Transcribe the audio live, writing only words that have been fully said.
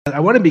I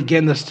want to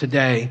begin this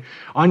today.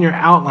 On your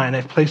outline,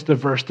 I've placed a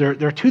verse. There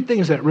are two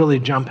things that really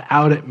jump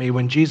out at me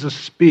when Jesus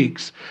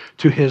speaks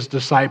to his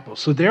disciples.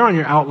 So there on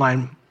your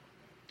outline,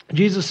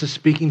 Jesus is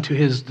speaking to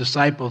his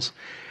disciples,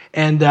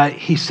 and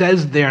he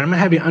says there, and I'm going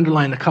to have you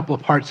underline a couple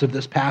of parts of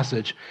this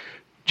passage.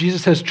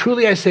 Jesus says,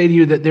 "Truly I say to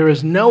you that there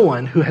is no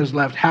one who has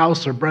left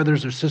house or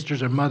brothers or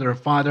sisters or mother or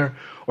father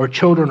or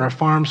children or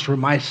farms for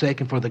my sake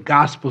and for the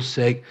gospel's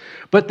sake,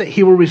 but that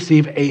he will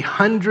receive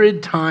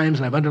 100 times,"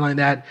 and I've underlined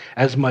that,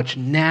 "as much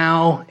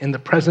now in the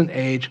present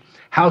age,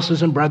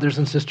 houses and brothers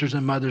and sisters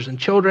and mothers and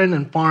children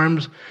and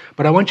farms."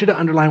 But I want you to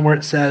underline where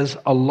it says,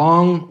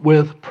 "along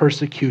with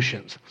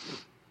persecutions,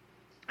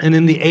 and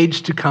in the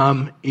age to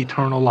come,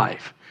 eternal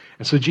life."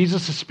 And so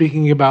Jesus is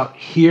speaking about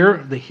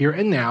the here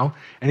and now,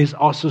 and he's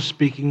also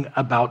speaking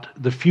about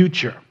the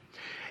future.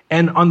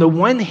 And on the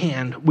one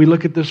hand, we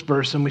look at this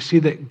verse and we see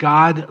that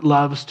God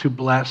loves to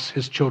bless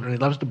his children. He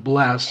loves to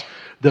bless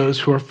those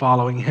who are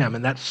following him.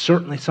 And that's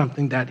certainly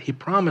something that he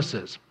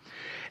promises.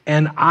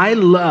 And I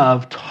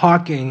love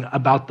talking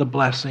about the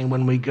blessing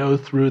when we go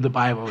through the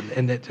Bible.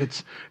 And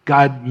it's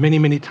God many,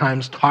 many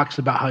times talks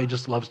about how he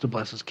just loves to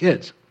bless his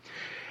kids.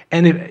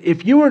 And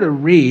if you were to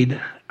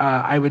read,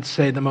 I would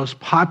say, the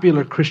most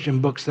popular Christian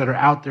books that are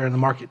out there in the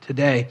market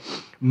today,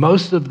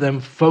 most of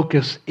them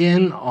focus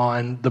in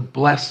on the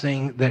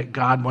blessing that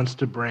God wants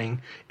to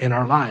bring in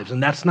our lives.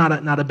 And that's not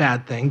a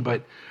bad thing,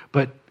 but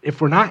if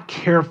we're not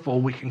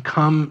careful, we can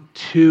come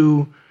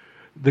to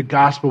the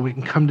gospel, we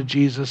can come to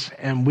Jesus,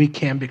 and we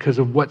can, because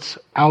of what's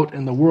out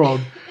in the world,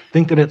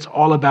 think that it's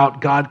all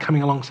about God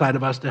coming alongside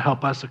of us to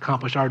help us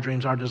accomplish our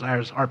dreams, our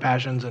desires, our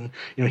passions, and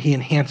he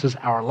enhances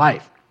our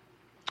life.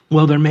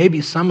 Well, there may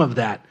be some of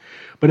that,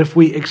 but if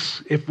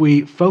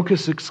we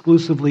focus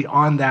exclusively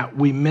on that,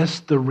 we miss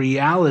the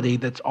reality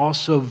that's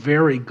also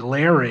very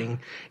glaring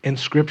in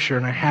Scripture.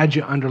 And I had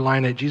you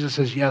underline it. Jesus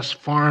says, yes,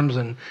 farms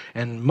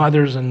and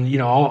mothers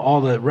and all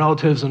the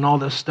relatives and all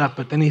this stuff,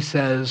 but then he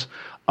says,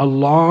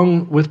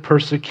 along with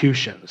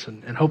persecutions,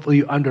 and hopefully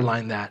you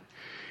underline that.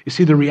 You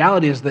see, the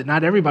reality is that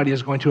not everybody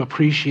is going to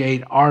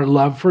appreciate our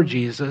love for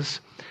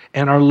Jesus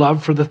and our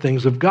love for the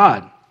things of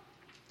God.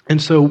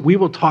 And so we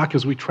will talk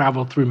as we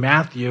travel through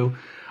Matthew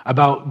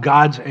about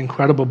God's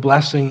incredible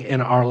blessing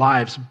in our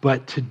lives.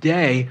 But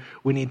today,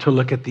 we need to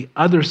look at the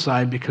other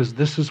side, because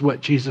this is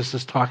what Jesus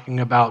is talking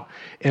about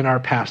in our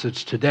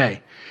passage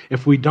today.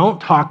 If we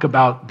don't talk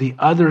about the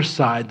other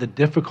side, the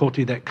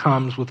difficulty that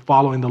comes with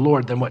following the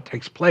Lord, then what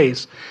takes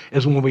place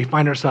is when we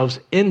find ourselves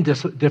in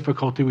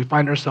difficulty, we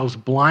find ourselves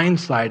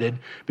blindsided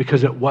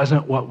because it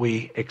wasn't what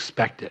we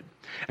expected.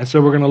 And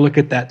so we're going to look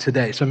at that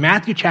today. So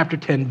Matthew chapter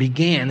 10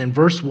 began in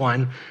verse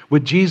 1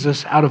 with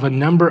Jesus, out of a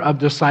number of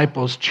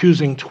disciples,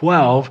 choosing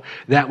 12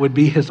 that would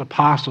be his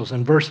apostles.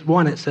 In verse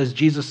 1, it says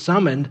Jesus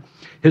summoned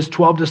his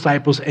 12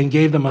 disciples and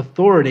gave them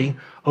authority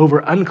over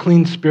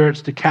unclean spirits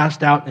to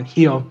cast out and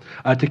heal,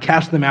 to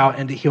cast them out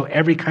and to heal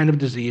every kind of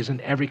disease and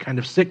every kind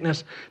of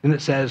sickness. Then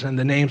it says, and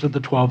the names of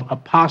the 12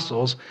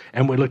 apostles,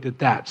 and we looked at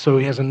that. So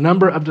he has a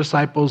number of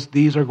disciples.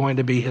 These are going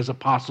to be his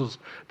apostles,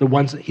 the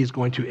ones that he's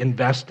going to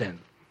invest in.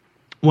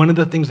 One of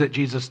the things that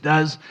Jesus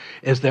does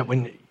is that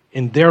when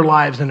in their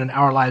lives and in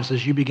our lives,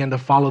 as you begin to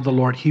follow the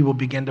Lord, he will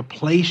begin to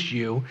place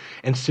you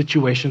in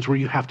situations where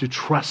you have to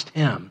trust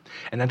him.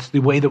 And that's the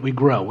way that we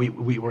grow.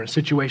 We're in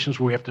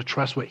situations where we have to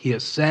trust what he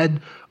has said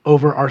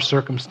over our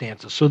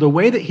circumstances. So the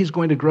way that he's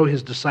going to grow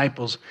his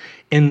disciples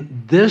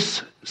in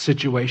this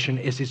situation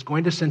is he's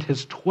going to send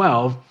his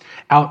 12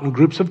 out in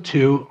groups of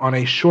 2 on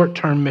a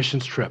short-term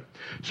missions trip.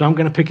 So I'm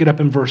going to pick it up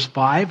in verse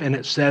 5, and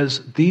it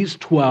says, these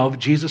 12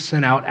 Jesus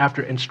sent out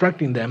after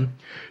instructing them,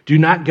 do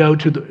not go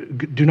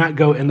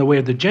in the way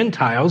of the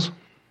Gentiles,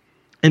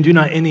 and do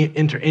not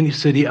enter any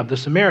city of the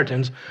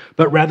Samaritans,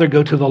 but rather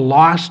go to the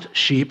lost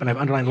sheep, and I've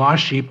underlined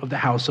lost sheep, of the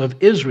house of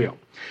Israel.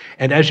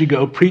 And as you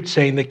go, preach,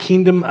 saying, the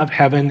kingdom of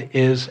heaven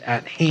is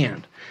at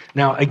hand.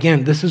 Now,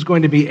 again, this is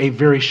going to be a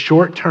very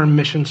short-term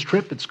missions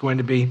trip. It's going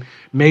to be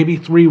maybe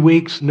 3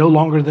 weeks, no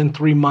longer than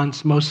 3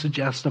 months. Most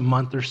suggest a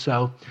month or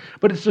so.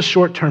 But it's a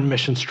short-term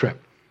missions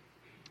trip.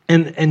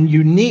 And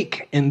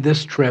unique in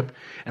this trip,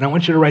 and I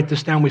want you to write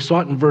this down. We saw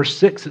it in verse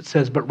 6. It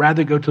says, but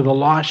rather go to the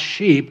lost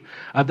sheep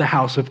of the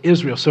house of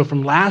Israel. So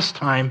from last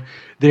time,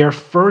 they are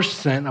first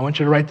sent, I want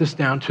you to write this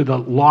down, to the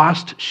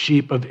lost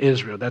sheep of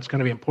Israel. That's going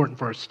to be important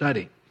for our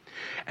study.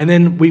 And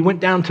then we went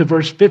down to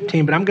verse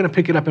 15, but I'm going to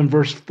pick it up in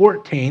verse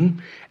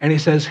 14. And he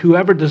says,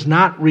 whoever does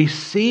not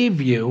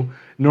receive you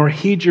nor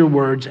heed your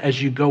words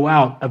as you go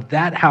out of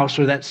that house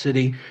or that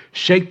city,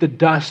 shake the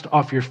dust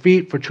off your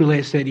feet. For truly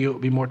I say to you, it will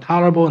be more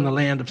tolerable in the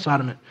land of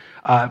Sodom,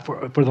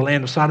 for the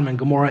land of Sodom and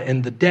Gomorrah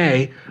in the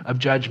day of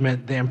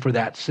judgment than for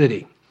that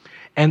city.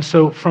 And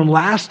so from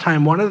last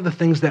time, one of the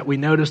things that we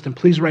noticed, and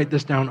please write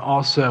this down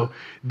also,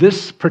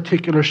 this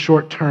particular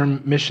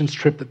short-term missions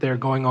trip that they're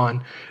going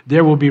on,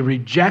 there will be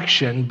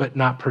rejection, but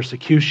not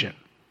persecution.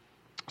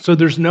 So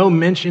there's no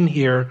mention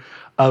here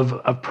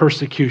of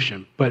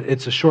persecution, but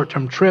it's a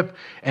short-term trip,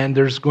 and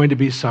there's going to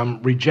be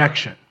some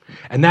rejection.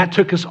 And that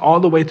took us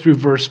all the way through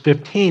verse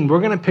 15.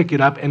 We're going to pick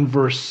it up in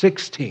verse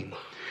 16.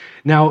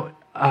 Now,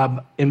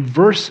 in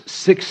verse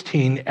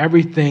 16,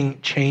 everything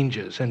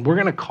changes. And we're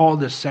going to call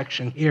this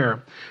section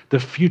here the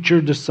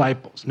future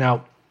disciples.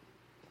 Now,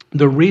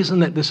 the reason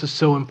that this is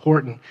so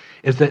important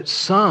is that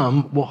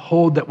some will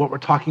hold that what we're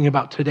talking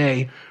about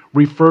today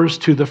refers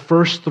to the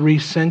first 3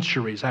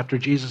 centuries after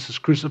Jesus is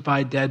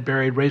crucified, dead,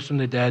 buried, raised from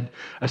the dead,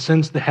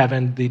 ascends to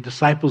heaven. The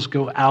disciples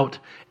go out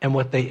and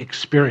what they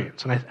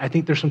experience. And I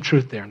think there's some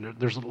truth there, and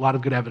there's a lot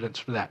of good evidence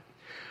for that.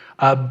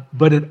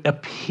 But it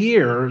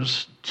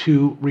appears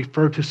to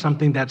refer to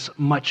something that's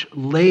much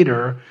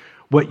later,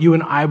 what you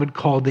and I would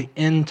call the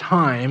end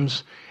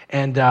times,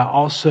 and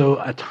also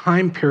a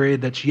time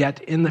period that's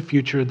yet in the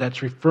future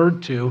that's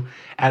referred to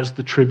as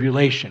the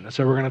tribulation. And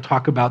so we're going to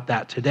talk about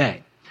that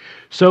today.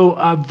 So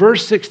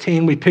verse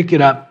 16, we pick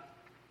it up,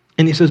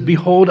 and he says,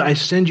 "Behold, I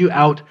send you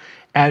out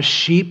as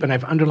sheep," and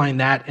I've underlined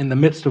that, "in the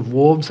midst of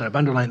wolves," and I've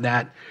underlined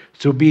that.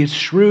 "So be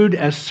shrewd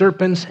as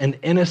serpents and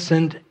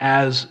innocent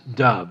as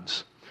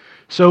doves."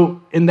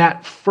 So in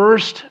that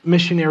first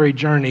missionary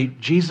journey,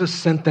 Jesus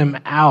sent them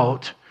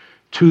out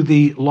to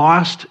the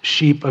lost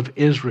sheep of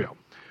Israel.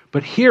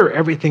 But here,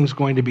 everything's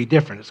going to be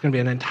different. It's going to be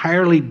an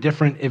entirely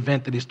different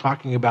event that he's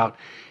talking about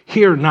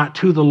here, not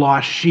to the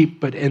lost sheep,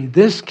 but in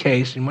this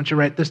case, and I want you to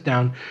write this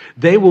down,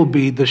 they will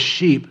be the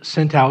sheep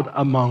sent out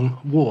among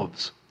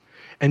wolves.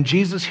 And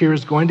Jesus here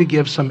is going to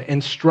give some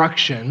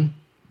instruction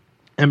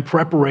and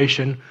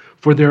preparation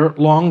for their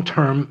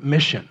long-term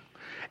mission.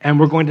 And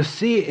we're going to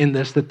see in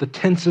this that the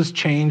tenses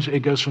change.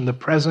 It goes from the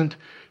present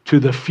to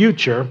the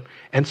future.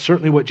 And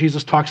certainly what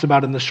Jesus talks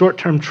about in the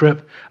short-term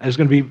trip is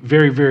going to be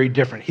very, very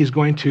different. He's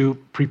going to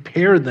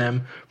prepare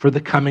them for the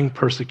coming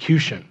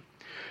persecution.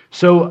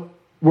 So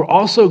we're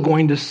also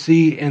going to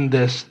see in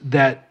this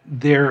that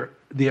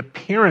the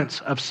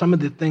appearance of some of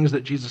the things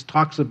that Jesus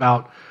talks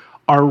about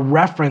are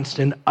referenced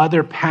in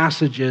other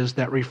passages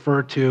that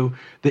refer to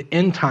the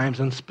end times,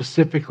 and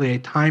specifically a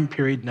time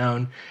period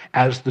known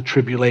as the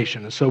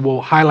tribulation. And so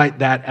we'll highlight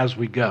that as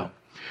we go.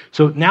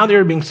 So now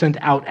they're being sent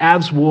out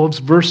as wolves.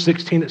 Verse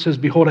 16, it says,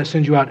 "Behold, I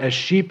send you out as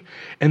sheep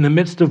in the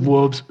midst of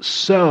wolves.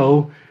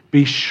 So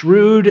be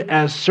shrewd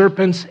as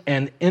serpents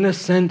and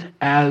innocent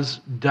as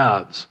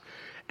doves."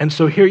 And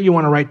so here you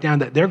want to write down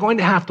that they're going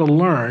to have to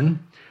learn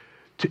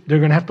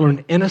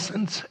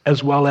innocence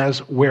as well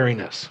as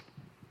wariness.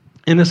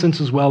 Innocence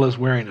as well as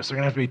wariness. They're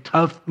going to have to be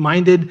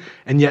tough-minded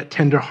and yet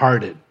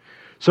tender-hearted.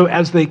 So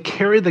as they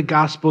carry the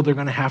gospel, they're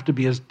going to have to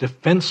be as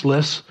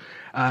defenseless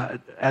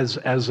as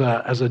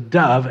a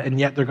dove, and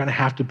yet they're going to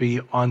have to be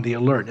on the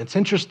alert. It's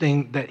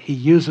interesting that he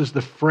uses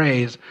the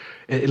phrase,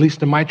 at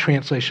least in my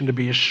translation, to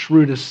be as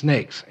shrewd as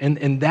snakes. And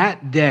in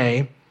that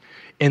day,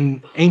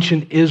 in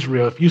ancient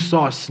Israel, if you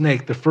saw a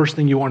snake, the first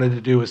thing you wanted to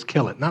do was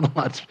kill it. Not a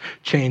lot's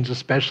changed,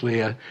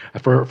 especially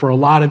for a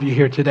lot of you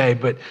here today.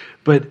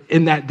 But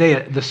in that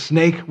day, the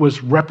snake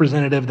was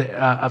representative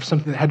of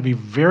something that had to be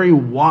very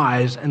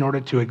wise in order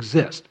to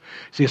exist.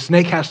 See, a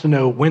snake has to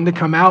know when to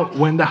come out,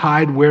 when to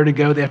hide, where to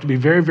go. They have to be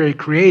very, very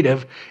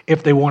creative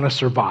if they want to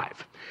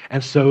survive.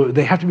 And so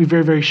they have to be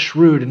very, very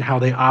shrewd in how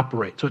they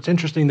operate. So it's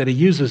interesting that he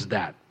uses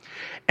that.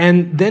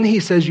 And then he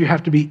says you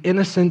have to be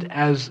innocent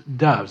as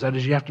doves. That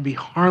is, you have to be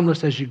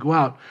harmless as you go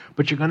out,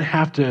 but you're going to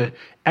have to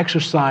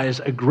exercise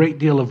a great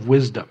deal of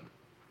wisdom.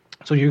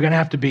 So you're going to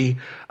have to be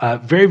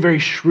very, very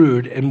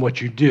shrewd in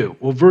what you do.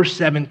 Well, verse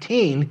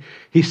 17,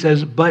 he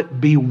says, "But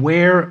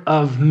beware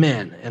of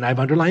men." And I've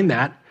underlined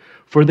that.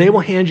 "For they will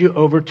hand you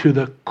over to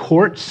the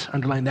courts,"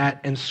 underline that,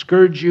 "and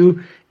scourge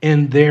you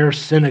in their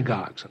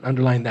synagogues."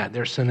 Underline that,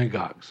 their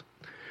synagogues.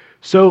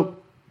 So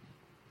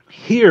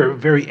here,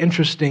 very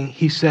interesting,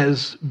 he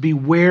says,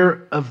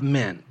 beware of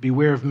men,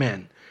 beware of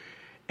men.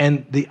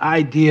 And the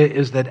idea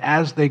is that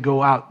as they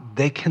go out,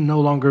 they can no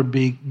longer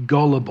be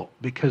gullible,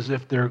 because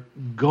if they're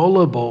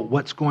gullible,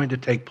 what's going to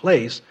take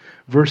place?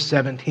 Verse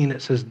 17,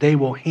 it says, "They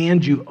will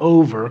hand you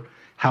over,"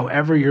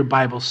 however your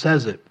Bible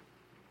says it.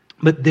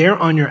 But there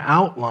on your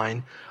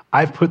outline,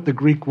 I've put the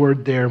Greek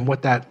word there and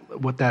what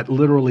that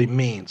literally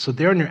means. So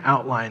there on your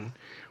outline,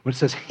 when it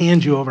says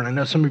hand you over, and I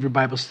know some of your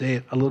Bibles say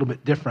it a little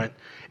bit different,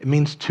 it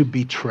means to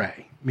betray.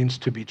 It means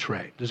to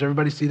betray. Does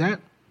everybody see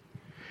that?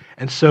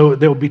 And so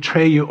they'll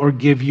betray you or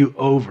give you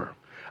over.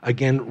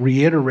 Again,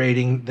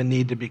 reiterating the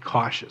need to be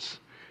cautious.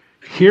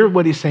 Here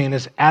what he's saying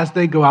is, as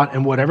they go out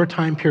in whatever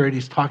time period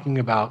he's talking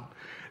about,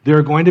 there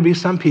are going to be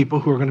some people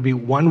who are going to be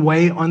one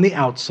way on the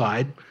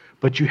outside,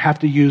 but you have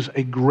to use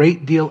a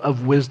great deal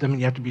of wisdom and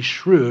you have to be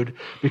shrewd,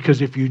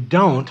 because if you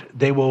don't,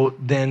 they will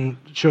then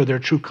show their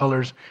true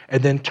colors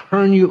and then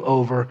turn you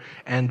over,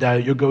 and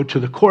you'll go to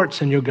the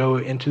courts and you'll go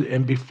into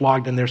and be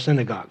flogged in their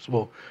synagogues.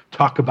 We'll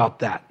talk about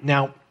that.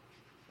 Now,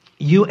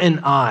 you and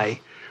I,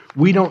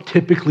 we don't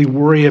typically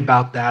worry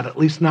about that, at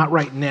least not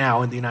right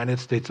now in the United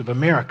States of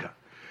America.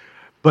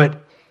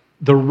 But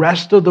the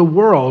rest of the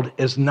world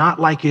is not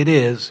like it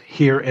is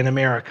here in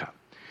America.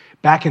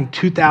 Back in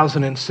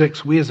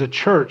 2006, we as a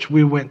church,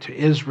 we went to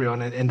Israel,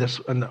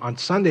 and on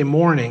Sunday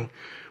morning,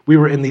 we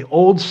were in the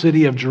old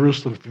city of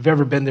Jerusalem. If you've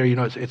ever been there, you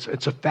know it's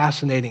a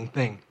fascinating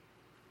thing.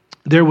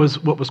 There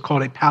was what was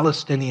called a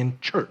Palestinian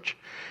church,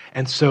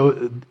 And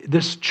so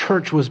this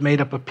church was made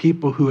up of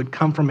people who had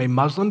come from a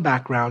Muslim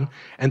background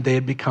and they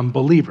had become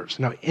believers.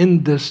 Now,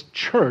 in this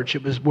church,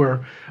 it was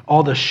where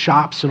all the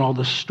shops and all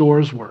the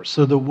stores were.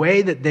 So the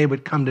way that they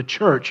would come to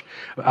church,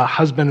 a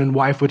husband and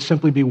wife would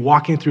simply be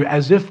walking through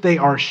as if they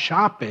are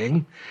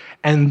shopping,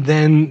 and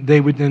then they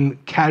would then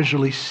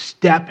casually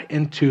step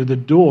into the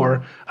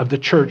door of the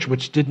church,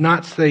 which did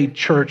not say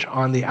church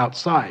on the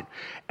outside.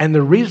 And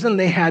the reason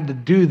they had to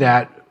do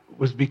that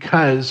was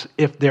because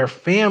if their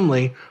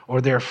family or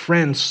their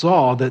friends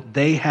saw that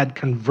they had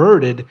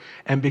converted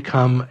and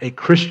become a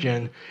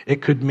Christian,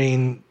 it could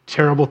mean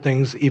terrible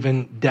things,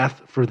 even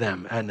death for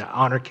them, and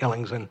honor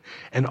killings and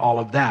all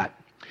of that.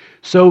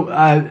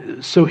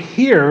 So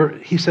here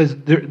he says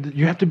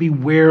you have to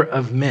beware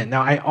of men.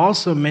 Now, I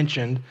also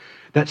mentioned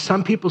that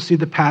some people see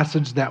the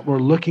passage that we're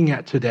looking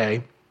at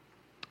today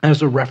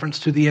as a reference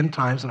to the end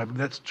times, and I believe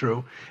that's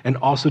true, and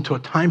also to a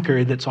time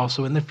period that's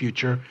also in the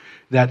future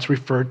that's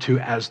referred to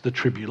as the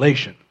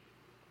tribulation.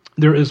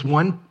 There is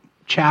one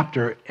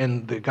chapter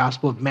in the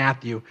Gospel of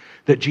Matthew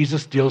that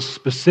Jesus deals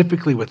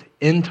specifically with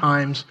end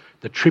times,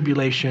 the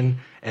tribulation,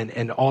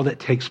 and all that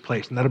takes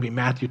place, and that'll be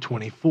Matthew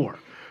 24.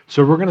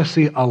 So we're going to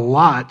see a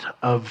lot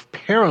of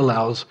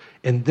parallels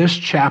in this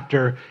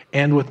chapter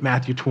and with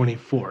Matthew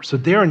 24. So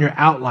there in your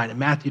outline in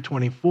Matthew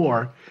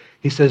 24,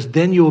 he says,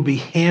 then you will be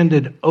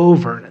handed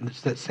over, and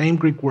it's that same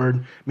Greek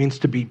word, means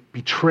to be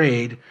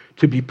betrayed,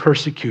 to be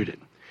persecuted.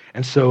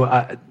 And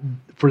so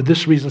for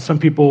this reason, some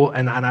people,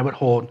 and I would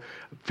hold,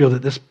 feel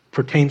that this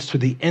pertains to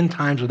the end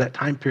times or that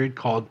time period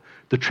called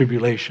the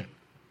tribulation.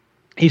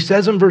 He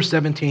says in verse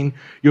 17,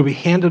 you'll be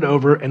handed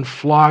over and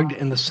flogged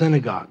in the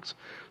synagogues.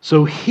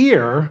 So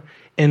here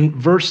in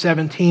verse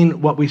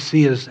 17, what we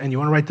see is, and you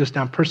want to write this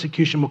down,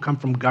 persecution will come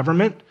from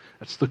government,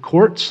 that's the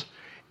courts,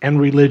 and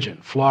religion,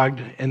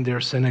 flogged in their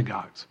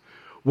synagogues.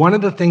 One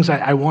of the things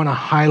I want to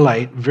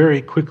highlight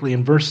very quickly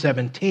in verse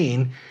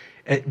 17,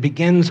 it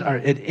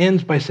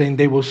ends by saying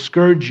they will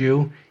scourge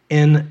you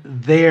in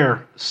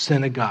their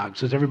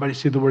synagogues. Does everybody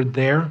see the word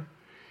there?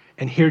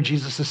 And here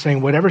Jesus is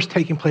saying, whatever's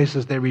taking place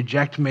as they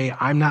reject me,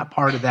 I'm not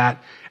part of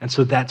that, and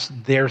so that's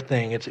their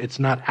thing. It's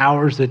not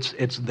ours,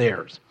 it's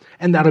theirs.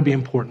 And that'll be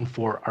important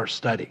for our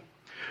study.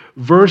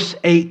 Verse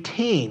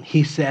 18,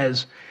 he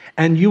says,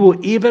 and you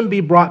will even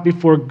be brought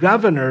before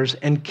governors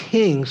and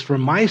kings for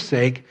my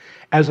sake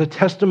as a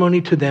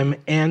testimony to them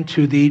and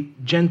to the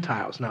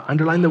Gentiles. Now,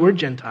 underline the word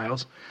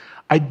Gentiles.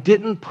 I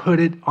didn't put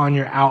it on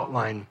your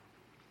outline,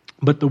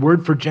 but the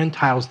word for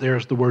Gentiles there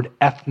is the word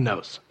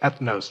ethnos.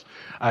 Ethnos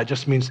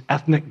just means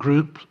ethnic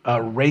group,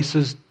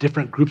 races,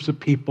 different groups of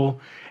people.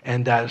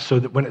 And so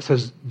that when it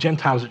says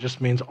Gentiles, it just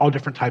means all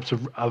different types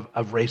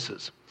of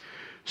races.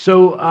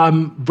 So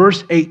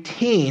verse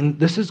 18,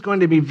 this is going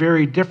to be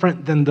very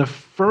different than the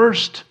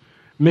first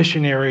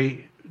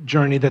missionary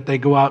journey that they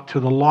go out to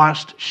the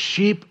lost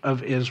sheep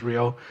of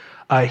Israel.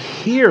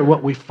 Here,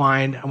 what we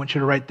find, I want you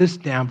to write this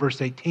down,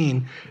 verse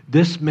 18,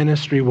 this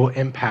ministry will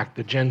impact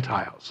the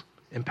Gentiles.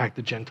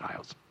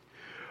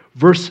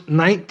 Verse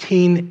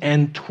 19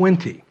 and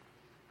 20,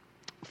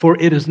 for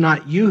it is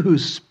not you who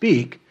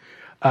speak,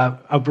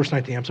 verse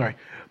 19, I'm sorry,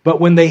 but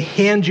when they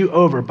hand you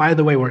over, by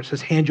the way, where it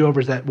says hand you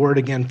over is that word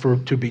again for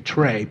to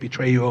betray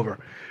you over.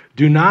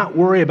 Do not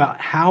worry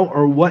about how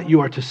or what you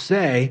are to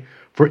say,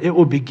 for it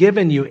will be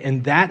given you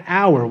in that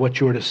hour what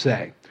you are to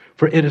say.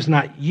 For it is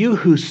not you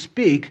who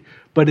speak,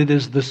 but it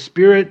is the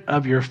Spirit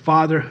of your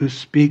Father who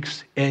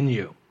speaks in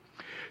you.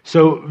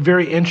 So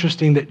very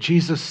interesting that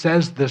Jesus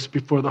says this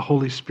before the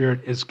Holy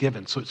Spirit is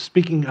given. So it's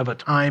speaking of a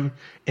time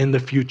in the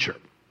future.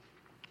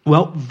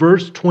 Well,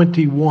 verse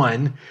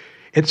 21,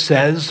 it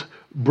says,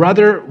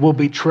 brother will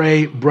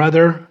betray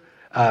brother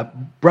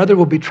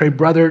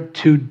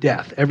to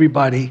death.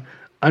 Everybody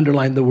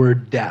underline the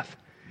word death.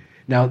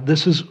 Now,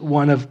 this is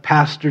one of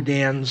Pastor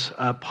Dan's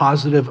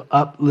positive,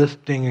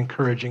 uplifting,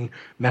 encouraging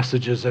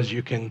messages, as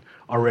you can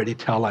already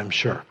tell, I'm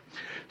sure.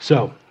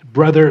 So,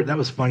 brother, that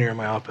was funnier in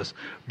my office.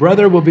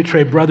 Brother will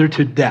betray brother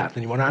to death,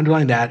 and you want to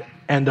underline that.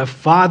 And a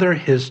father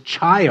his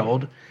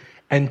child,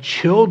 and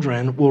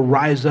children will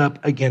rise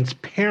up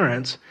against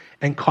parents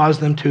and cause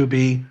them to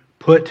be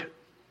put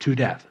to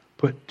death.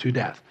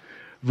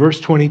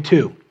 Verse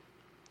 22,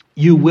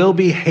 you will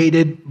be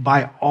hated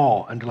by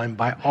all, underline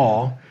by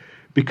all,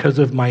 because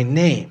of my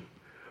name.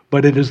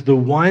 But it is the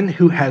one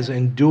who has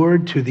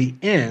endured to the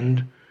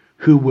end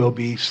who will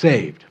be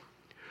saved.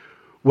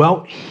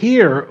 Well,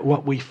 here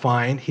what we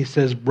find, he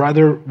says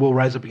brother will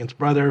rise up against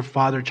brother,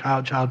 father,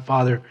 child,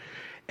 father.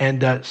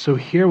 And so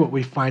here what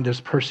we find is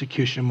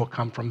persecution will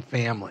come from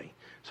family.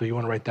 So you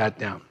want to write that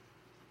down.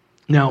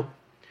 Now,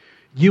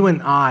 you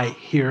and I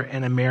here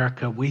in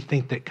America, we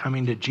think that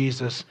coming to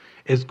Jesus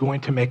is going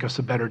to make us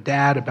a better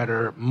dad, a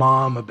better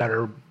mom, a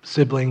better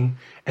sibling,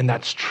 and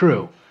that's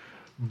true.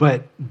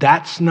 But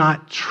that's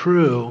not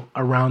true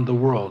around the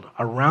world.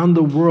 Around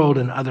the world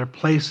and other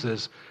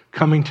places,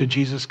 coming to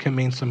Jesus can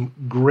mean some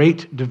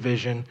great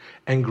division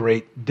and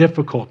great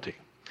difficulty.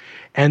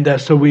 And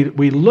so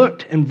we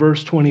looked in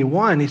verse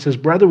 21, he says,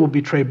 brother will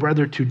betray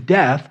brother to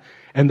death,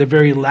 And the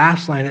very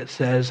last line it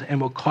says,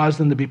 and will cause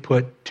them to be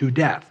put to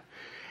death.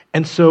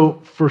 And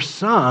so for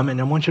some,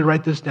 and I want you to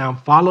write this down,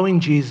 following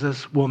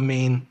Jesus will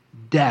mean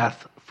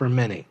death for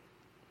many.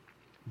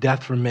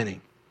 Death for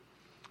many.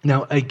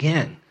 Now,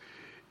 again,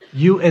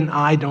 you and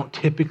I don't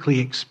typically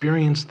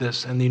experience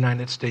this in the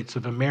United States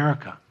of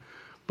America.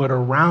 But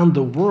around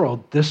the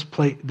world, this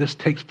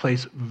takes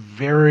place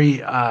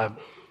very,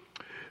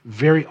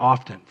 very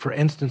often. For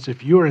instance,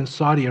 if you are in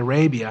Saudi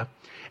Arabia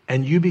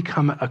and you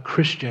become a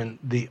Christian,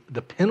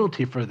 the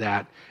penalty for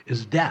that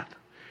is death.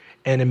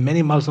 And in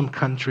many Muslim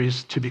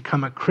countries, to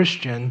become a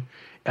Christian,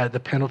 the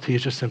penalty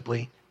is just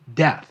simply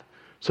death.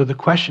 So the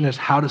question is,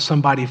 how does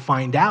somebody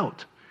find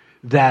out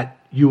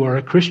that you are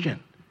a Christian?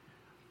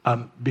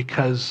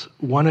 Because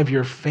one of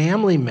your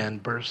family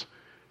members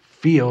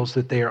feels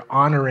that they are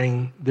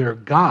honoring their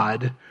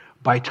God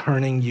by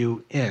turning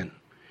you in.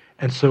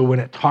 And so when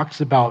it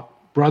talks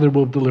about brother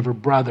will deliver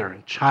brother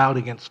and child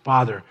against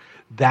father,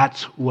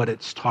 that's what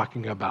it's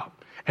talking about.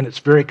 And it's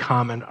very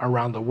common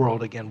around the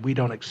world. Again, we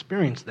don't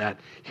experience that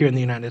here in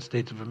the United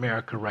States of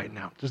America right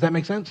now. Does that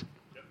make sense?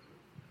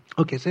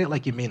 Okay, say it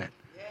like you mean it.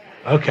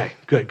 Okay,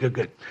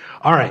 good.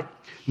 All right.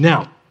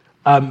 Now,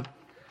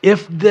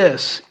 if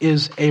this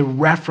is a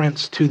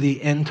reference to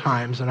the end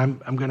times, and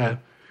I'm going to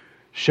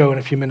show in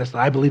a few minutes that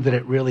I believe that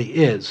it really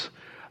is,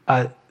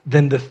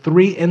 then the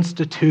three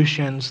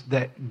institutions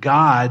that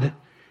God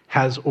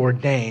has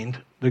ordained,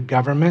 the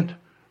government,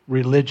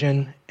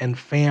 religion, and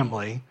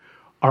family,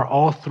 are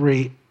all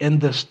three in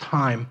this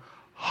time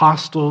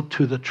hostile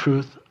to the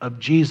truth of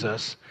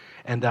Jesus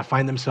and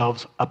find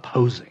themselves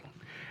opposing.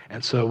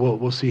 And so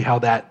we'll see how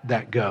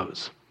that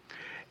goes.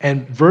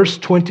 And verse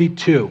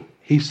 22,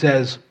 he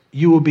says,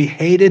 "You will be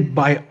hated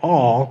by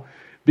all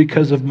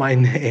because of my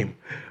name,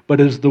 but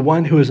it is the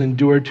one who has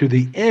endured to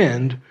the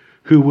end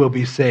who will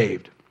be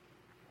saved."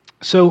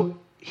 So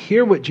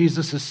hear what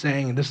Jesus is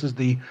saying, and this is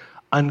the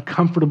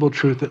uncomfortable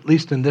truth, at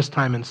least in this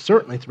time and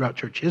certainly throughout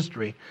church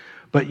history.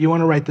 But you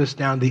want to write this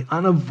down. The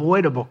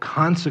unavoidable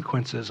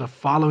consequences of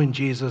following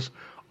Jesus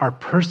are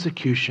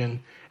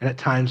persecution and at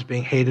times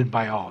being hated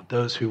by all,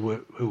 those who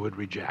would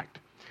reject.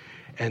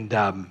 And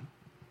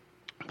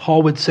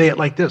Paul would say it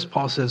like this.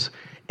 Paul says,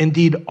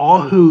 "Indeed,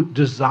 all who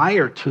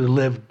desire to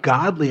live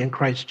godly in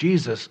Christ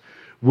Jesus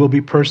will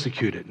be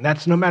persecuted." And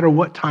that's no matter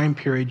what time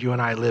period you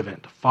and I live in.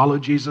 To follow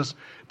Jesus,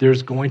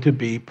 there's going to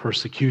be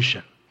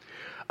persecution.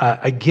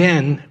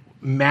 Again,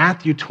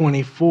 Matthew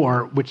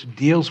 24, which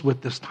deals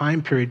with this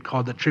time period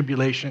called the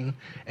tribulation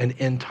and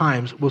end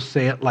times, will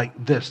say it like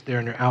this there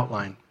in your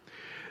outline.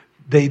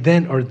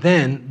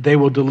 Then they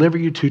will deliver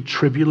you to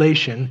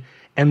tribulation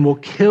and will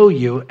kill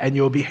you, and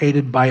you'll be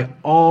hated by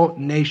all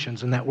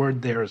nations. And that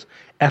word there is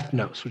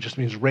ethnos, which just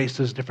means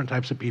races, different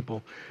types of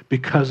people,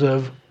 because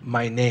of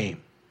my name.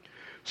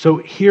 So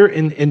here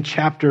in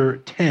chapter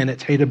 10,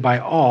 it's hated by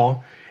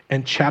all.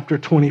 In chapter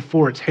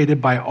 24, it's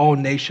hated by all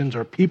nations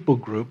or people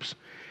groups.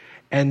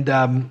 And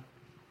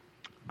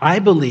I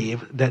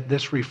believe that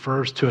this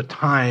refers to a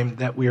time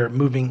that we are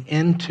moving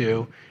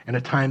into and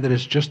a time that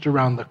is just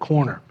around the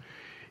corner.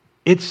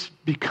 It's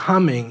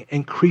becoming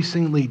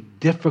increasingly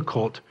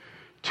difficult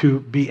to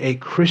be a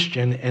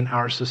Christian in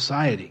our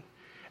society.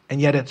 And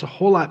yet it's a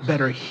whole lot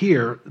better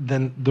here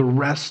than the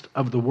rest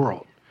of the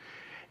world.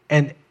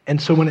 And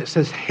so when it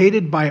says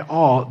hated by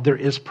all, there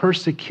is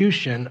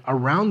persecution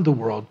around the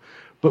world,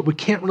 but we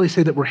can't really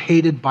say that we're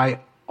hated by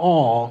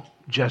all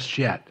just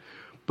yet.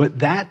 But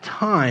that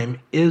time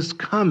is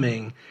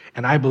coming,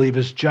 and I believe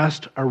is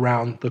just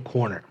around the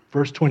corner.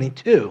 Verse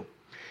 22,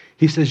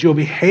 he says, "You'll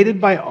be hated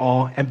by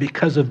all, and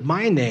because of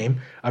my name,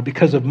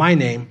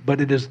 but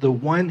it is the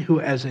one who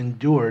has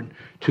endured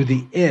to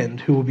the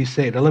end who will be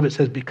saved." I love it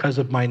says, "because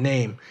of my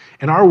name."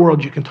 In our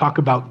world, you can talk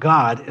about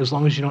God as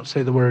long as you don't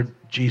say the word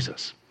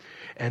Jesus.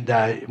 And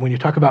when you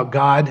talk about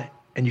God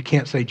and you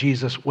can't say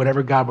Jesus,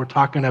 whatever God we're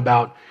talking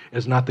about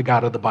is not the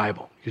God of the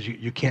Bible, because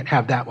you can't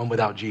have that one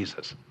without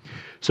Jesus.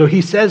 So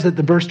he says that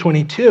the verse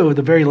 22,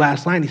 the very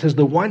last line, he says,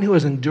 "The one who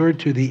has endured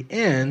to the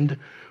end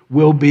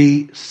will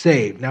be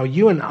saved." Now,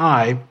 you and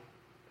I,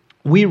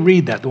 we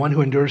read that, the one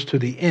who endures to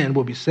the end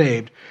will be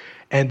saved,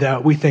 and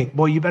we think,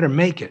 well, you better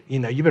make it. You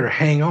better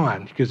hang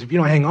on, because if you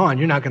don't hang on,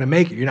 you're not going to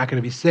make it. You're not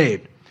going to be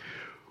saved.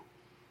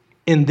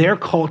 In their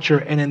culture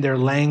and in their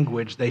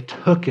language, they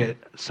took it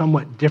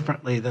somewhat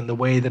differently than the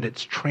way that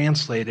it's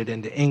translated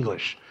into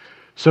English.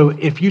 So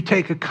if you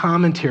take a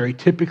commentary,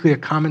 typically a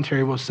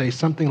commentary will say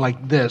something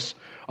like this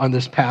on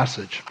this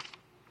passage.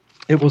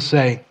 It will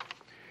say,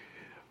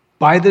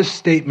 "By this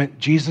statement,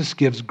 Jesus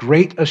gives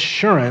great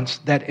assurance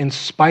that in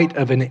spite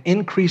of an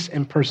increase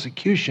in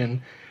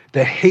persecution,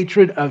 the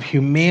hatred of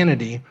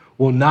humanity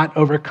will not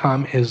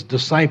overcome his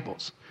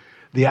disciples."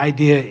 The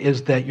idea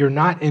is that you're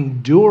not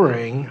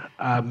enduring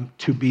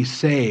to be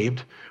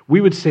saved. We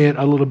would say it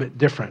a little bit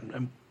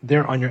different.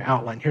 There on your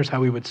outline, here's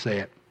how we would say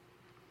it.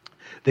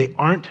 They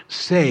aren't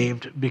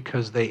saved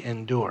because they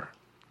endure.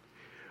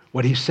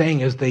 What he's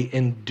saying is they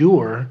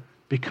endure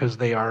because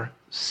they are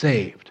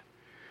saved.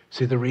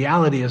 See, the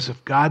reality is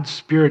if God's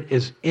Spirit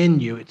is in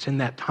you, it's in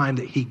that time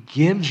that he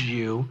gives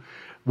you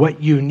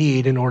what you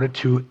need in order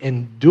to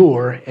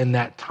endure in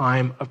that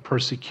time of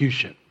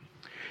persecution.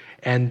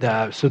 And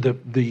so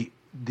the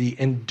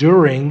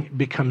enduring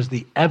becomes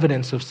the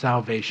evidence of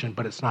salvation,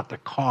 but it's not the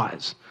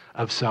cause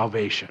of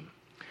salvation.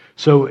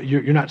 So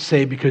you're not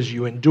saved because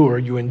you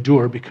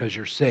endure because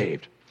you're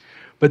saved.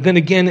 But then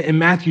again, in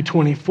Matthew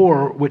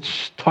 24,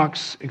 which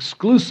talks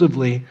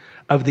exclusively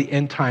of the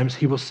end times,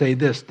 he will say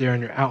this there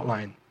in your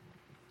outline.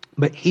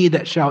 But he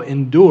that shall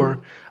endure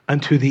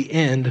unto the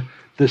end,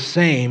 the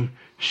same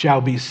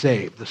shall be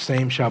saved. The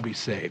same shall be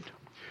saved.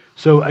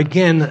 So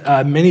again,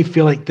 many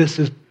feel like this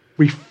is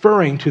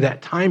referring to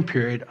that time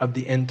period of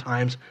the end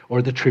times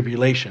or the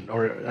tribulation,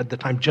 or at the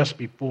time just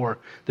before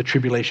the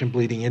tribulation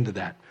bleeding into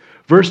that.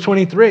 Verse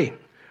 23,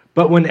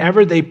 but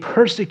whenever they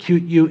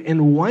persecute you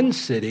in one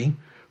city,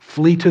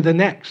 flee to the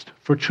next.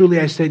 For truly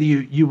I say to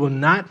you, you will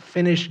not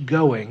finish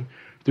going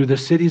through the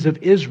cities of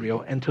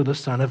Israel until the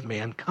Son of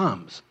Man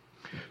comes.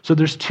 So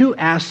there's two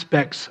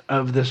aspects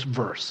of this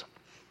verse.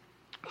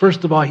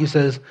 First of all, he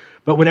says,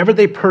 but whenever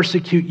they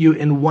persecute you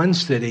in one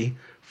city,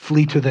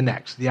 flee to the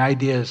next. The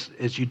idea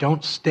is you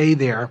don't stay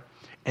there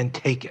and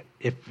take it.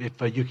 If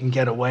you can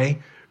get away,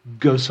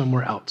 go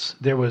somewhere else.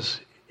 There was,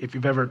 if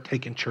you've ever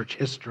taken church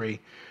history,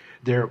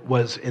 there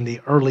was in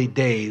the early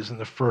days, in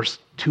the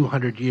first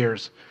 200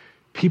 years,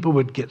 people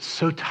would get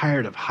so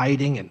tired of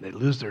hiding and they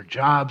lose their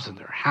jobs and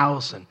their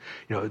house, and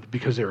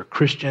because they were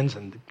Christians,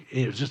 and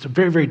it was just a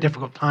very, very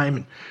difficult time.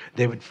 And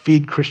they would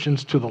feed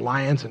Christians to the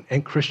lions,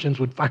 and Christians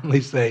would finally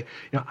say,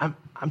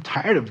 I'm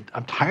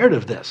tired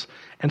of this.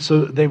 And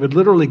so they would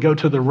literally go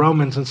to the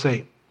Romans and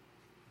say,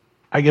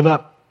 I give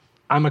up.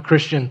 I'm a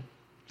Christian.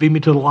 Feed me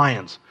to the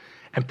lions.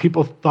 And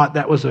people thought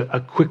that was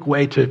a quick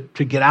way to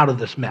get out of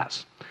this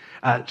mess.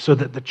 So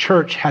that the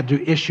church had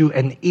to issue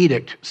an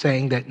edict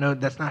saying that, no,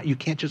 that's not, you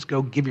can't just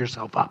go give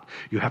yourself up.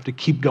 You have to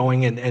keep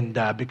going,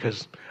 and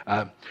because,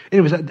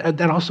 anyways,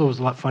 that also was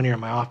a lot funnier in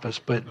my office,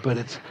 but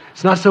it's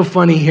not so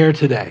funny here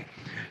today.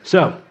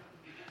 So,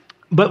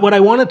 but what I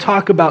want to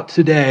talk about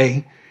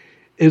today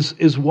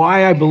is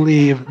why I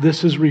believe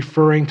this is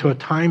referring to a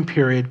time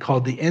period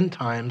called the end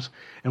times,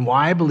 and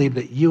why I believe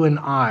that you and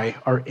I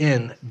are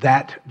in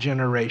that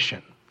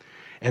generation.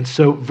 And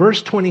so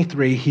verse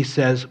 23, he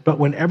says, but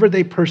whenever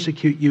they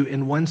persecute you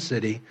in one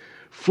city,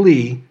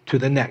 flee to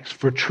the next.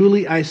 For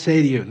truly I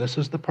say to you, and this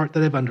is the part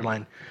that I've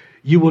underlined,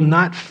 you will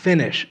not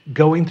finish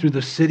going through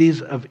the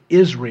cities of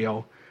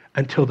Israel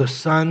until the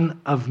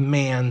Son of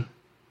Man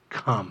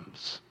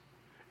comes.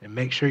 And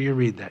make sure you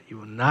read that. You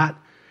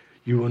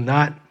will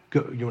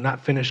not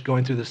finish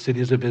going through the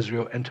cities of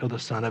Israel until the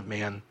Son of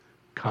Man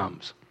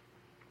comes.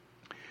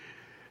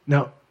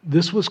 Now,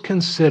 this was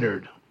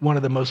considered one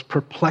of the most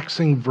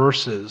perplexing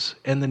verses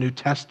in the New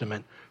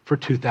Testament for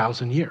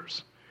 2,000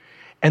 years.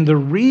 And the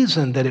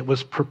reason that it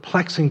was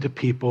perplexing to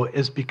people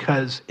is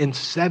because in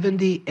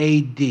 70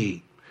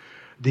 AD,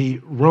 the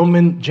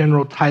Roman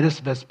general Titus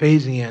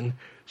Vespasian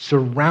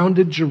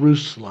surrounded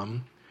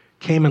Jerusalem,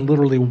 came and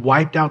literally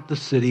wiped out the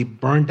city,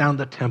 burned down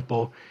the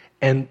temple,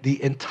 and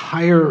the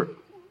entire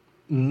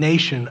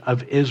nation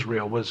of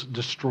Israel was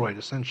destroyed,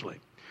 essentially.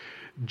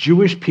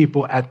 Jewish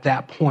people at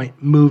that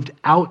point moved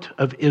out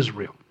of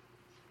Israel.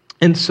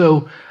 And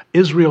so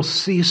Israel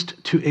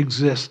ceased to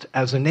exist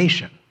as a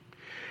nation.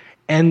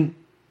 And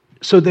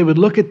so they would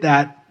look at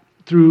that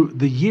through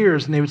the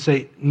years and they would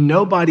say,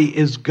 nobody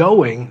is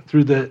going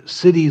through the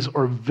cities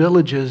or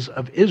villages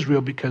of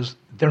Israel because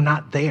they're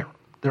not there.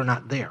 They're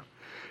not there.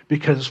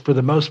 Because for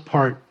the most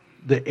part,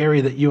 the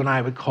area that you and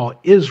I would call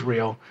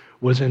Israel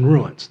was in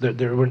ruins.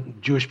 There were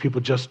Jewish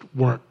people just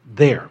weren't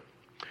there.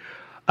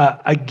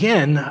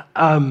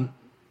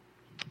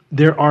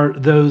 There are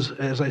those,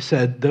 as I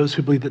said, those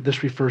who believe that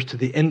this refers to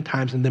the end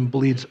times and then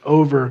bleeds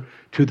over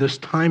to this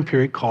time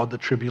period called the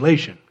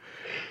tribulation.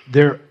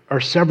 There are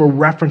several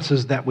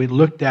references that we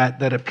looked at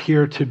that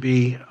appear to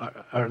be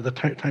the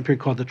time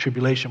period called the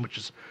tribulation, which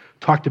is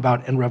talked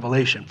about in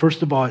Revelation.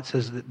 First of all, it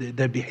says that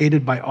they'd be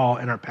hated by all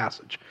in our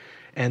passage.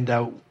 And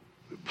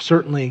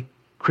certainly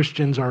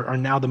Christians are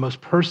now the most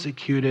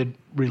persecuted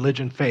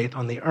religion, faith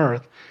on the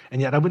earth,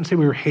 and yet I wouldn't say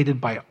we were hated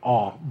by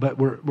all, but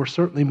we're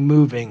certainly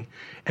moving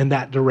in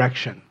that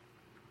direction.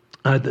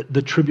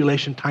 The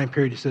tribulation time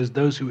period, he says,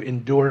 those who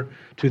endure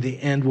to the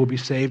end will be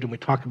saved, and we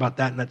talk about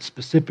that, and that's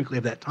specifically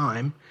of that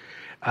time.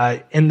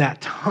 In that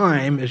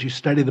time, as you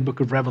study the book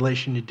of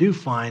Revelation, you do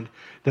find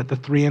that the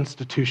three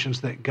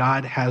institutions that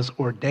God has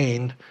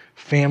ordained,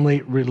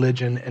 family,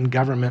 religion, and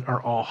government,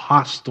 are all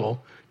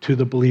hostile to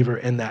the believer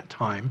in that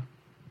time.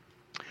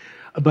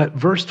 But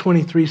verse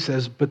 23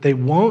 says, but they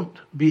won't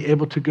be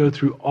able to go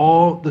through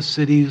all the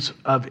cities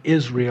of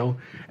Israel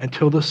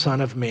until the Son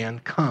of Man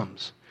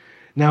comes.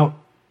 Now,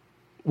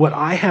 what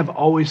I have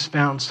always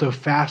found so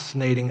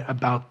fascinating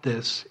about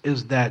this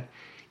is that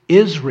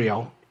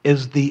Israel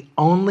is the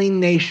only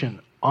nation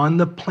on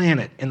the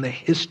planet in the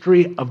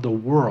history of the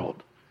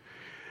world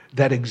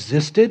that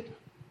existed,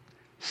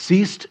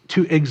 ceased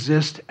to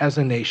exist as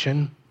a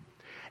nation,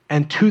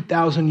 and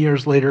 2,000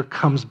 years later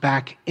comes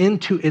back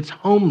into its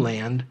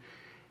homeland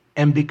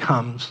and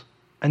becomes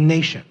a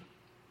nation.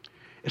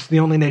 It's the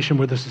only nation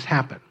where this has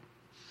happened.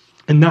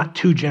 And not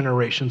 2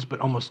 generations, but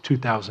almost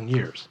 2,000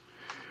 years.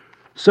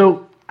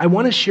 So I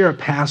want to share a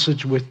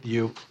passage with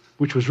you,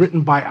 which was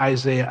written by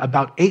Isaiah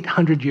about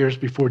 800 years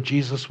before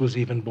Jesus was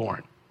even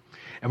born.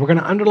 And we're going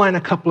to underline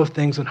a couple of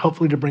things and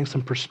hopefully to bring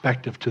some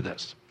perspective to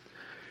this.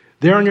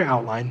 There on your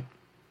outline,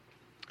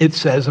 it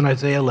says in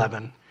Isaiah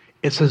 11,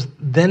 it says,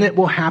 "Then it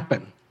will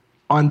happen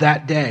on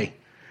that day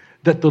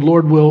that the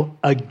Lord will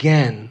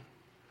again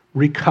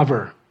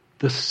recover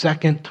the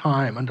second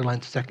time,"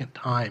 underline second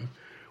time,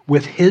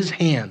 "with his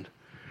hand,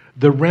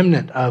 the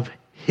remnant of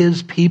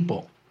his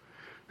people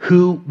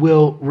who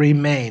will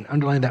remain,"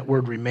 underline that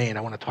word remain,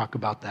 I want to talk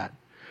about that,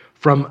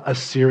 "from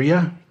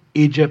Assyria,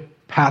 Egypt,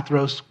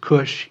 Pathros,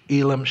 Cush,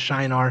 Elam,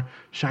 Shinar,"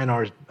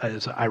 Shinar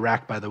is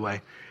Iraq, by the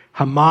way,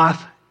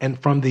 "Hamath, and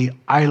from the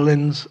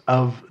islands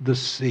of the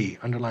sea,"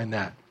 underline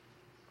that.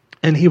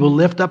 "And he will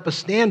lift up a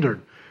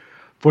standard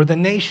for the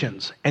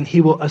nations, and he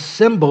will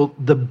assemble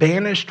the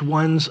banished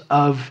ones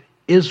of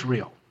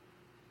Israel,"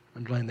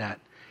 underline that,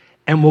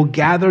 "and will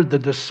gather the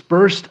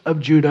dispersed of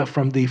Judah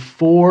from the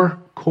 4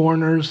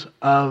 corners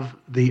of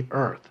the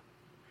earth."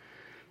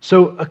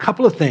 So a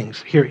couple of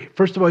things here.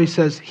 First of all, he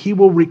says he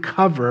will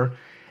recover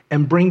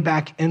and bring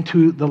back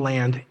into the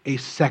land a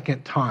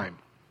second time.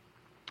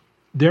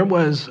 There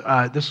was,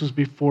 this was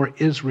before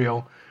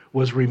Israel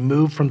was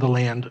removed from the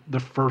land the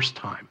first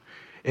time.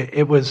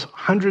 It was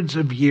hundreds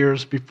of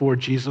years before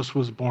Jesus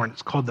was born.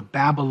 It's called the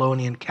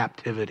Babylonian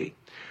captivity.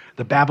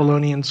 The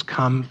Babylonians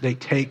come, they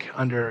take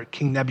under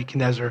King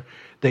Nebuchadnezzar,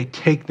 they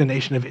take the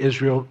nation of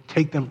Israel,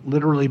 take them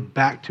literally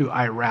back to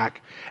Iraq.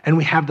 And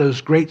we have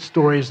those great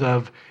stories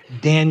of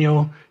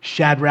Daniel,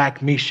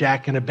 Shadrach,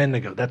 Meshach, and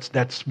Abednego.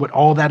 That's what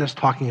all that is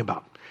talking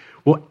about.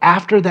 Well,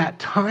 after that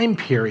time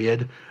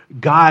period,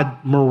 God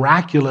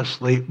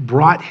miraculously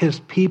brought his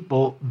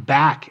people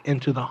back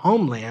into the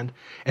homeland,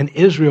 and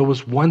Israel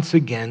was once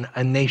again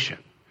a nation.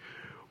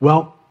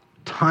 Well,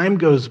 time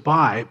goes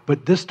by,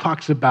 but this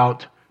talks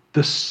about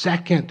the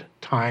second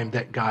time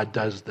that God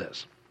does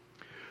this.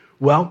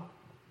 Well,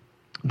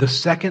 the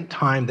second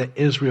time that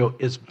Israel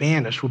is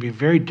banished will be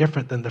very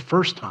different than the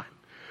first time.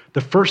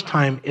 The first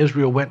time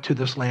Israel went to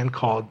this land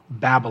called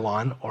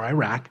Babylon or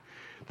Iraq.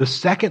 The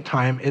second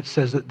time it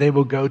says that they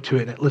will go to,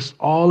 and it lists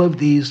all of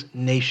these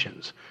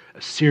nations,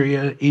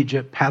 Assyria,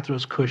 Egypt,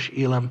 Pathros, Cush,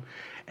 Elam,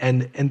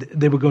 and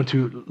they will go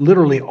to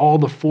literally all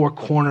the 4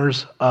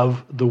 corners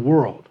of the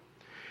world.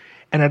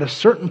 And at a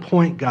certain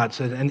point, God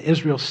said, and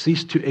Israel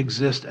ceased to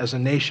exist as a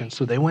nation.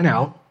 So they went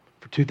out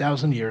for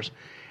 2,000 years.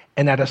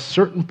 And at a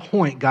certain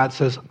point, God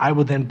says, I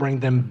will then bring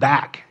them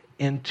back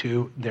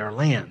into their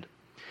land.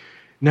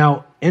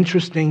 Now,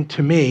 interesting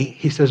to me,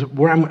 he says,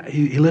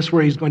 he lists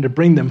where he's going to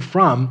bring them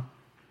from,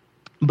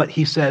 but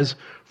he says,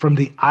 from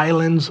the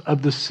islands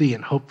of the sea.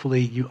 And hopefully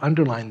you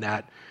underline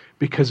that,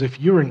 because if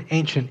you're in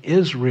ancient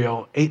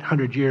Israel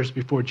 800 years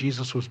before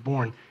Jesus was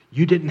born,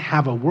 you didn't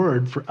have a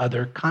word for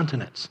other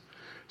continents.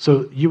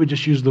 So you would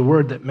just use the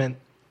word that meant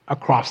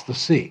across the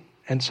sea,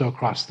 and so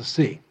across the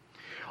sea.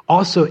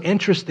 Also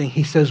interesting,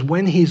 he says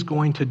when he's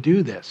going to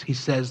do this, he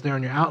says there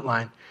in your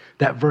outline,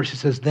 that verse, he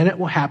says, then it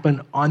will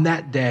happen on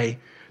that day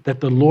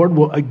that the Lord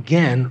will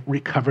again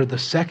recover the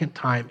second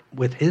time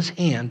with his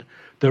hand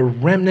the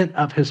remnant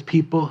of his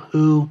people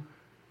who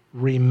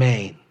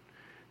remain.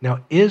 Now,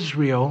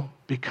 Israel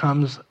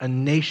becomes a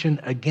nation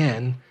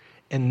again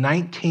in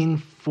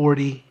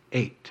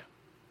 1948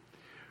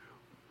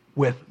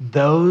 with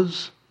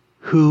those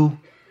who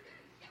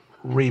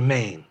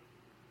remain.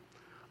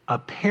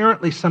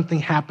 Apparently, something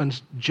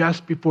happens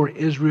just before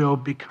Israel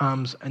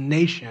becomes a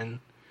nation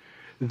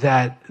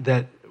that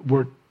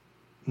we're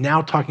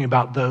now talking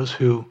about those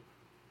who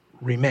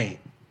remain.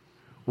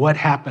 What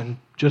happened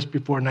just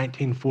before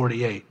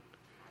 1948?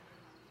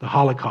 The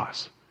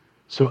Holocaust.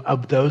 So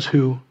of those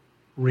who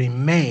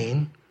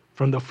remain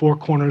from the 4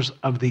 corners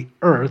of the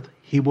earth,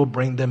 he will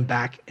bring them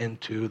back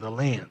into the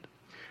land.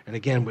 And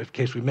again, in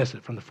case we miss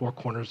it, from the 4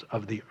 corners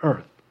of the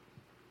earth.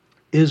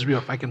 Israel,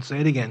 if I can say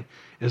it again,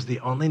 is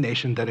the only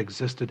nation that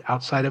existed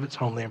outside of its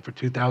homeland for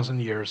 2,000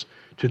 years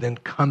to then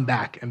come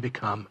back and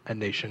become a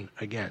nation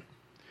again.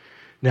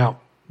 Now,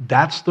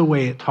 that's the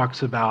way it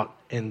talks about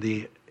in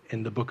the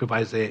book of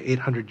Isaiah,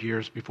 800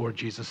 years before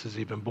Jesus is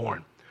even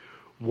born.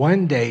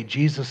 One day,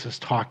 Jesus is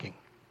talking,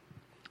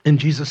 and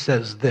Jesus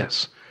says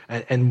this,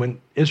 and when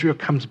Israel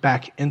comes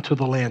back into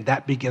the land,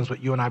 that begins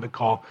what you and I would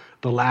call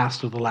the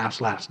last of the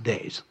last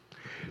days.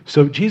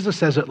 So Jesus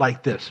says it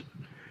like this: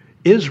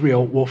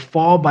 Israel will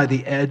fall by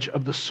the edge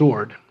of the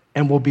sword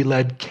and will be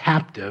led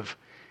captive,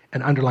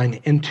 and underline,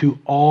 into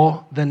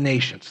all the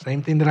nations.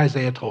 Same thing that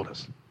Isaiah told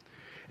us.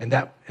 And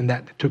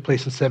that took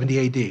place in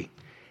 70 AD.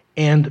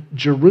 And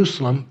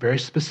Jerusalem, very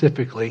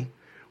specifically,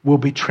 will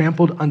be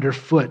trampled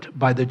underfoot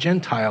by the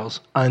Gentiles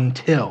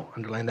until,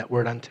 underline that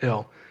word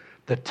until,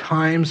 the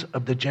times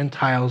of the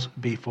Gentiles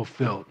be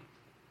fulfilled.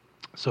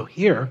 So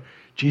here,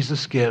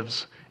 Jesus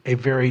gives a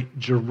very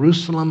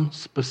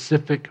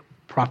Jerusalem-specific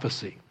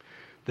prophecy.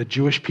 The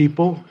Jewish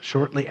people,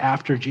 shortly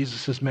after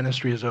Jesus'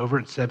 ministry is over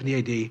in 70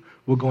 AD,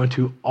 will go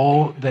into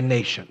all the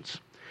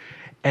nations.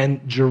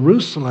 And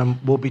Jerusalem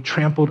will be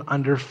trampled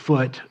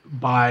underfoot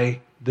by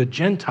the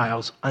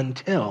Gentiles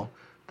until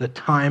the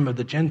time of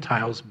the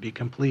Gentiles be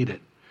completed.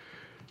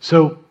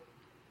 So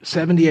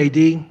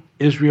 70 AD,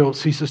 Israel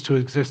ceases to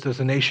exist as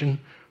a nation.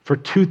 For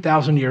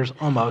 2,000 years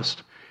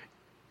almost,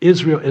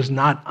 Israel is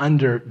not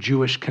under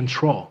Jewish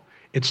control.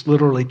 It's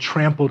literally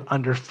trampled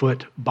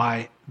underfoot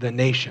by the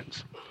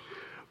nations.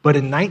 But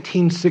in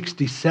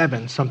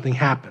 1967, something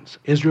happens.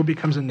 Israel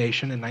becomes a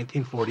nation in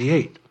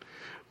 1948.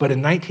 But in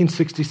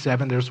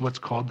 1967, there's what's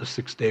called the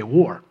Six-Day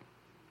War.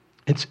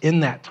 It's in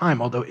that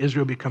time, although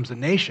Israel becomes a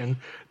nation,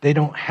 they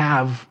don't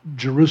have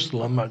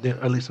Jerusalem, or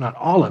at least not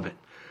all of it.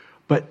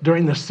 But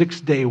during the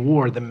Six-Day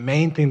War, the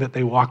main thing that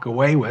they walk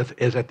away with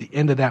is at the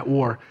end of that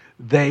war,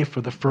 they,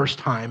 for the first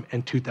time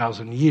in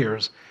 2,000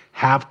 years,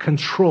 have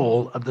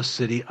control of the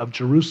city of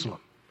Jerusalem.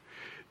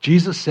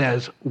 Jesus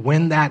says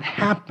when that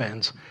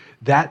happens,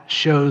 that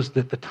shows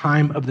that the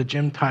time of the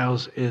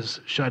Gentiles is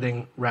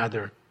shutting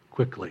rather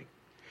quickly.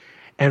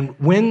 And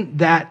when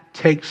that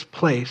takes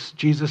place,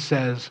 Jesus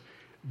says,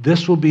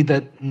 this will be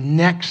the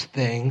next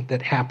thing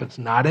that happens,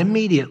 not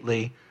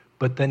immediately,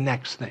 but the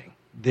next thing.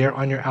 There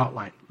on your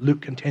outline.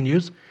 Luke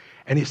continues,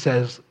 and he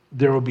says,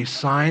 there will be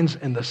signs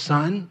in the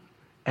sun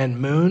and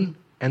moon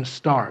and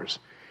stars,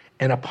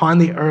 and upon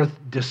the earth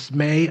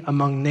dismay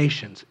among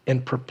nations,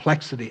 in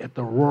perplexity at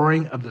the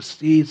roaring of the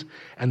seas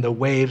and the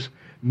waves,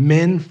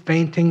 men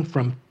fainting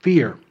from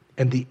fear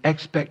and the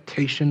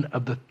expectation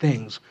of the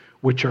things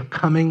which are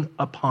coming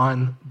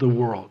upon the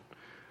world.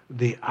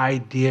 The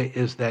idea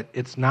is that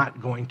it's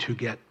not going to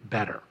get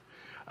better.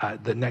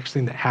 The next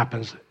thing that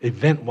happens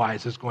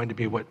event-wise is going to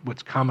be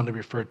what's commonly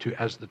referred to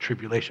as the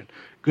tribulation.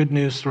 Good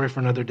news, story for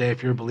another day.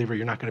 If you're a believer,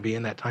 you're not going to be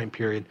in that time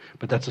period,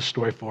 but that's a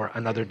story for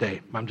another day.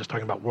 I'm just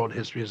talking about world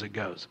history as it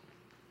goes.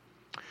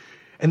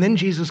 And then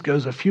Jesus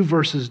goes a few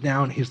verses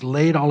down. He's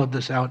laid all of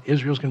this out.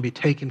 Israel's going to be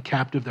taken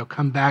captive. They'll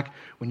come back.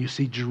 When you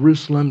see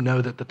Jerusalem, know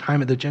that the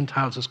time of the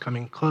Gentiles is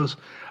coming close.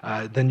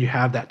 Then you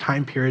have that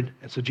time period.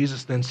 And so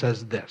Jesus then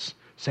says this,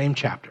 same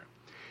chapter.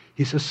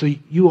 He says, so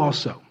you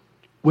also,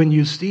 when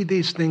you see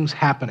these things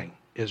happening,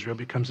 Israel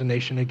becomes a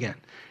nation again.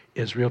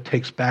 Israel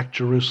takes back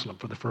Jerusalem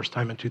for the first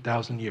time in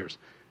 2,000 years.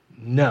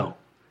 Know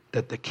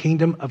that the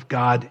kingdom of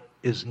God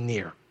is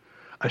near.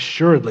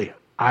 Assuredly,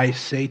 I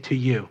say to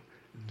you,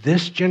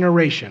 this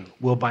generation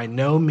will by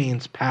no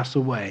means pass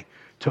away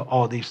till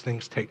all these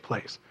things take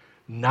place.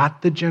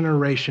 Not the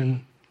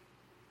generation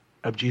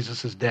of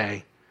Jesus'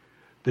 day,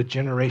 the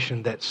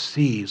generation that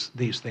sees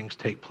these things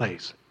take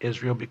place.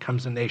 Israel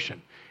becomes a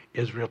nation.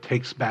 Israel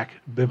takes back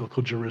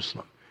biblical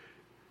Jerusalem.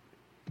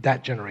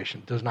 That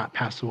generation does not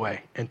pass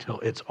away until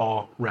it's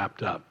all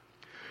wrapped up.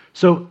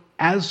 So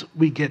as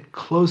we get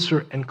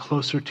closer and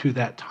closer to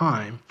that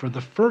time, for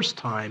the first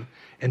time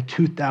in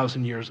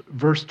 2,000 years,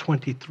 verse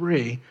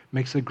 23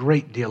 makes a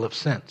great deal of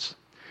sense.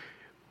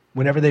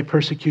 Whenever they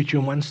persecute you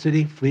in one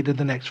city, flee to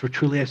the next. For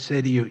truly I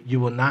say to you, you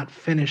will not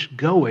finish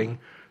going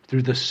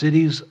through the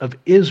cities of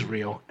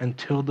Israel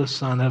until the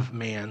Son of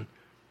Man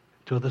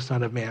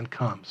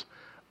comes.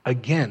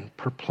 Again,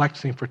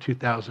 perplexing for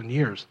 2,000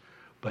 years.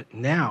 But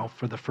now,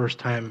 for the first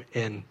time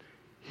in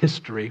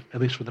history, at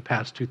least for the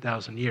past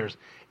 2,000 years,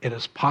 it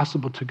is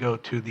possible to go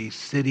to the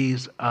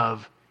cities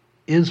of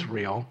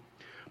Israel.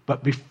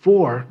 But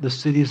before the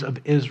cities of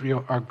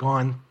Israel are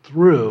gone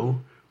through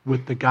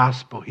with the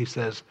gospel, he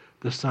says,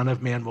 the Son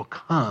of Man will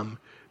come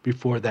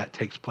before that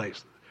takes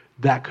place.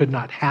 That could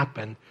not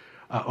happen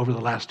over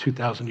the last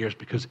 2,000 years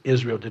because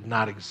Israel did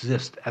not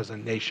exist as a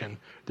nation.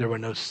 There were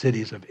no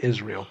cities of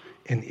Israel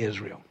in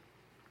Israel.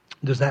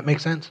 Does that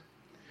make sense?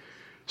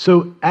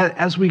 So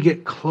as we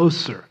get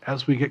closer,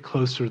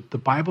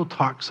 the Bible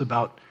talks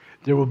about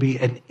there will be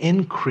an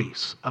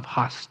increase of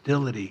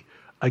hostility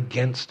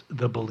against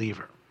the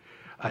believer.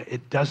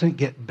 It doesn't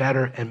get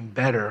better and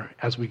better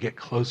as we get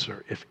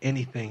closer. If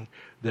anything,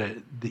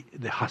 the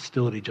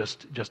hostility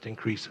just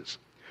increases.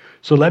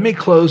 So let me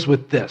close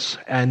with this,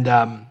 and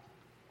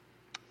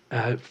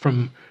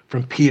from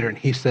Peter, and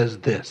he says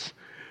this: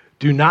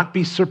 do not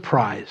be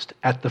surprised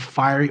at the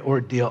fiery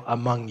ordeal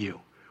among you,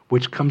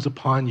 which comes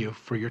upon you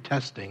for your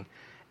testing,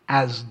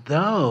 as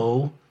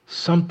though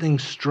something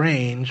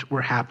strange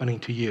were happening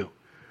to you.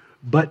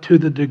 But to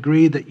the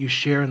degree that you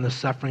share in the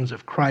sufferings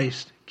of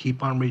Christ,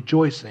 keep on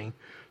rejoicing,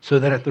 so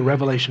that at the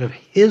revelation of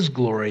his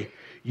glory,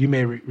 you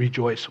may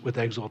rejoice with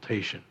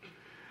exultation.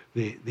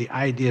 The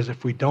idea is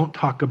if we don't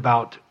talk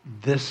about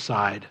this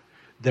side,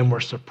 then we're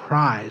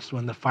surprised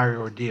when the fiery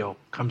ordeal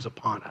comes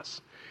upon us.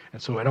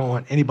 And so I don't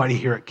want anybody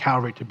here at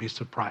Calvary to be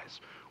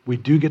surprised. We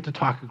do get to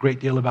talk a great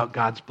deal about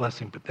God's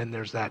blessing, but then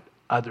there's that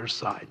other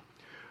side.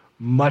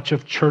 Much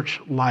of church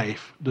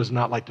life does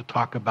not like to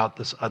talk about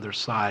this other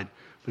side,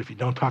 but if you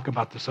don't talk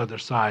about this other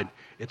side,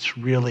 it's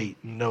really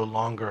no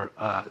longer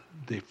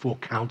the full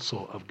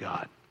counsel of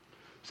God.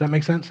 Does that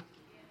make sense?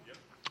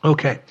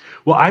 Okay.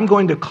 Well, I'm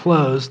going to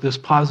close this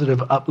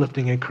positive,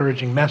 uplifting,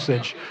 encouraging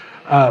message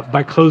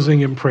by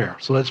closing in prayer.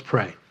 So let's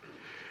pray.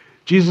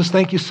 Jesus,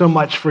 thank you so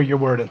much for your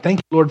word. And thank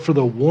you, Lord, for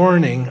the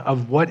warning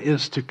of what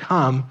is to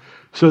come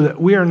so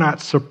that we are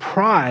not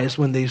surprised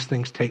when these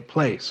things take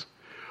place.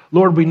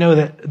 Lord, we know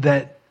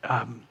that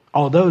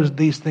although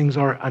these things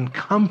are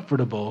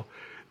uncomfortable,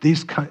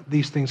 these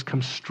things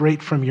come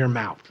straight from your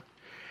mouth.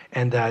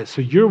 And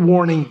so you're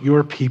warning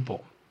your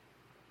people.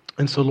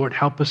 And so, Lord,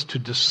 help us to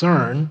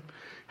discern,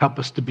 help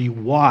us to be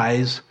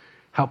wise,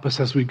 help us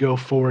as we go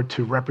forward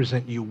to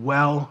represent you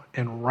well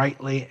and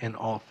rightly in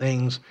all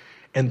things,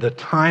 and the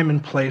time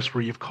and place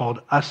where you've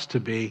called us to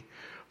be.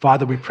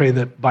 Father, we pray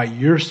that by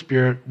your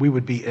Spirit we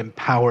would be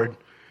empowered,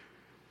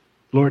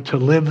 Lord, to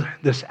live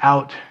this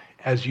out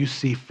as you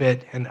see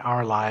fit in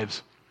our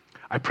lives.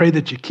 I pray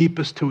that you keep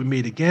us till we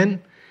meet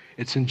again.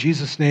 It's in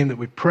Jesus' name that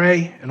we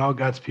pray, and all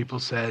God's people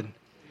said,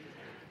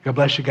 God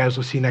bless you guys.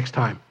 We'll see you next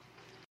time.